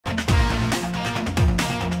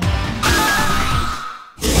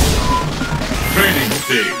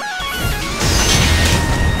stage.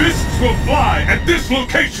 Fists will fly at this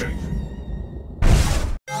location.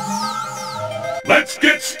 Let's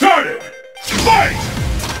get started! Fight!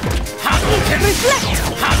 Hadouken! Reflect!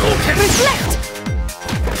 Hadouken! Reflect!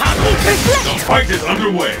 Hadouken! Reflect! The fight is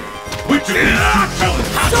underway. Which of these two talents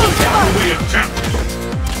will find the way of champions?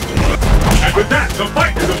 And with that, the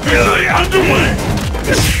fight is officially underway!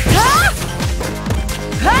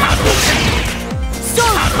 Hadouken!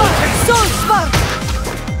 Soul Spark! Soul Spark!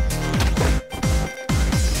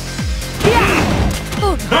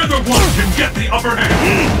 Neither one can get the upper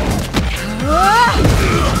hand!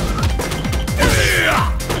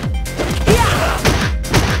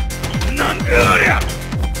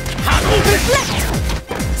 Reflect!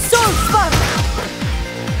 Soul Spark!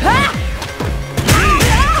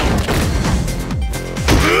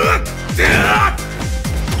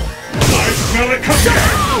 I smell it coming!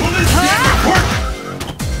 Will this damage work?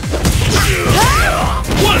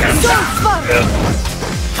 What is Soul Spark!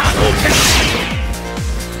 Hadouken!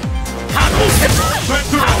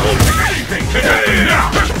 Slankter! Anything can happen now!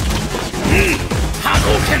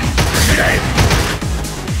 Hadouken!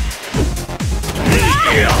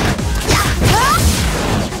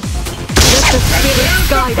 Let the spirit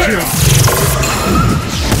guide you!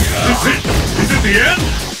 Is it the end?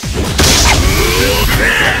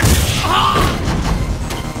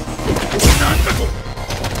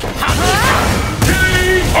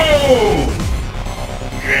 K.O.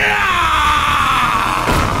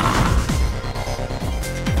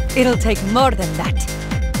 It'll take more than that.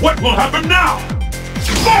 What will happen now?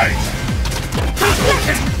 Fight!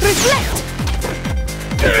 Reflect! Reflect!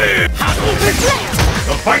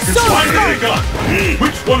 The fight is finally begun!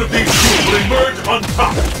 Which one of these two will emerge on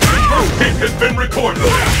top? First hit has been recorded!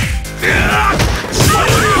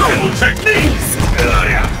 Double techniques!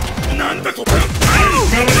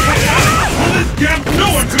 Will this gap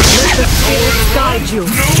no one can see? Let the spirit guide you!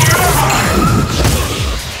 Nowhere to hide!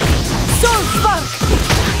 Soul Spark!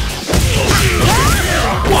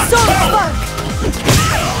 What Soul power! Spark!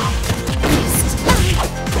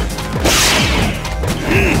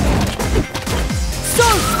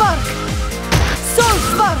 Soul Spark! Soul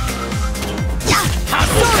Spark!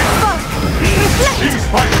 Soul Spark! Reflect! These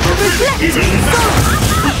fighters are really Reflect! even Soul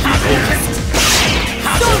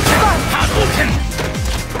Spark!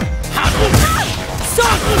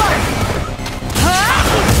 Soul Spark!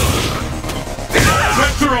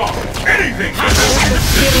 Sets are off! Anything can happen! This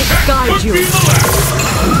Spirit attack guide could you! be the last!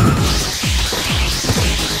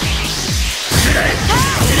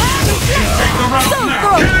 Take the round Soul now!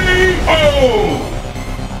 Throw!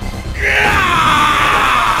 K.O.